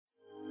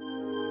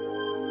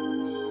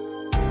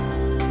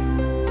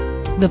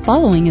The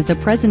following is a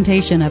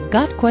presentation of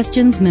Got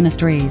Questions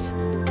Ministries.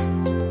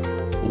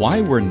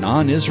 Why were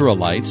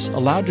non-Israelites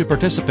allowed to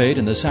participate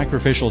in the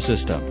sacrificial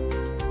system?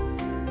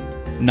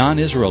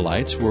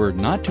 Non-Israelites were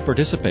not to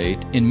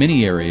participate in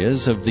many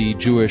areas of the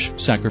Jewish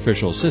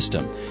sacrificial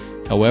system.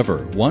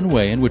 However, one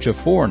way in which a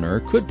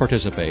foreigner could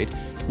participate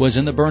was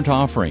in the burnt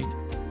offering.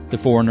 The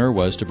foreigner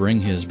was to bring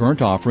his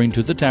burnt offering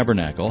to the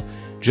tabernacle,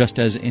 just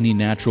as any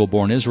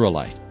natural-born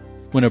Israelite.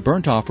 When a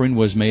burnt offering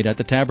was made at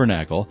the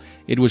tabernacle,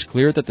 it was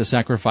clear that the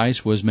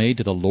sacrifice was made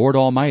to the Lord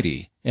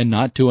Almighty and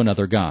not to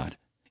another god.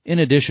 In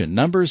addition,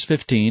 Numbers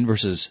 15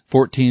 verses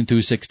 14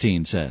 through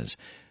 16 says,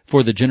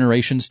 "For the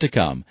generations to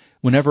come,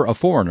 whenever a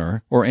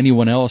foreigner or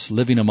anyone else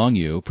living among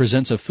you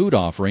presents a food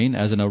offering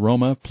as an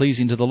aroma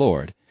pleasing to the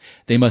Lord,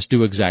 they must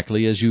do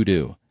exactly as you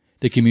do.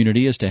 The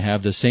community is to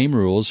have the same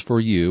rules for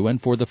you and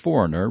for the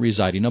foreigner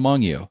residing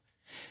among you.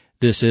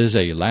 This is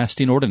a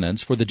lasting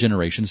ordinance for the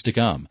generations to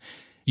come.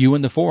 You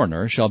and the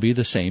foreigner shall be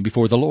the same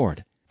before the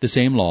Lord. The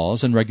same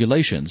laws and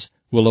regulations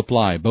will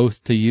apply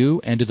both to you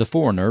and to the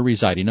foreigner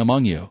residing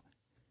among you."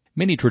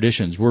 Many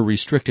traditions were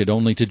restricted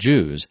only to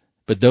Jews,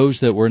 but those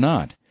that were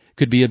not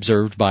could be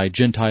observed by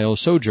Gentile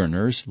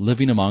sojourners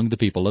living among the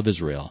people of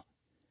Israel.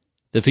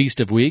 The Feast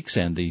of Weeks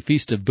and the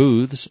Feast of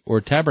Booths, or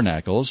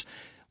Tabernacles,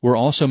 were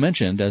also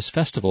mentioned as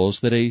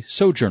festivals that a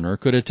sojourner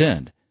could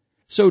attend.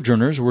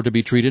 Sojourners were to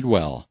be treated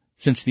well,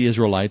 since the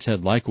Israelites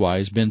had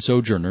likewise been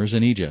sojourners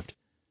in Egypt.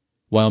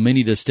 While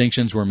many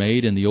distinctions were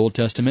made in the Old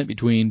Testament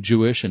between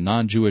Jewish and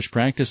non-Jewish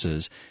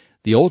practices,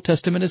 the Old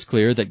Testament is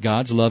clear that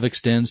God's love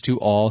extends to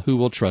all who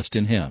will trust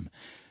in Him.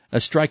 A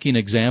striking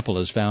example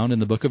is found in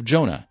the book of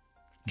Jonah.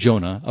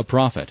 Jonah, a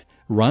prophet,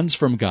 runs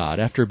from God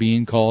after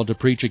being called to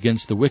preach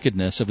against the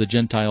wickedness of the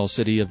Gentile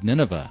city of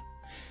Nineveh.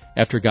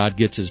 After God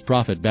gets his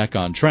prophet back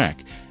on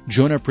track,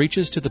 Jonah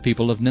preaches to the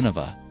people of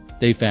Nineveh.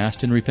 They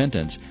fast in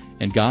repentance,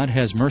 and God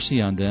has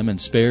mercy on them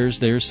and spares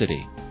their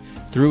city.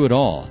 Through it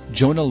all,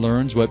 Jonah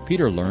learns what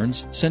Peter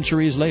learns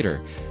centuries later,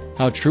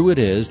 how true it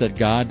is that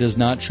God does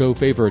not show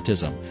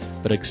favoritism,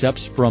 but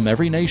accepts from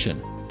every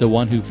nation the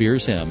one who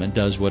fears Him and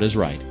does what is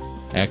right.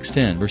 Acts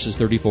 10, verses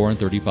 34 and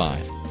 35.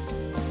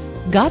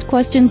 Got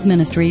Questions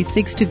Ministry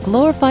seeks to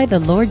glorify the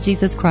Lord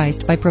Jesus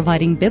Christ by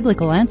providing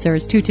biblical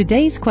answers to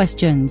today's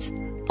questions.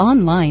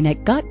 Online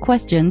at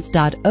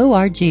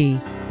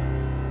gotquestions.org.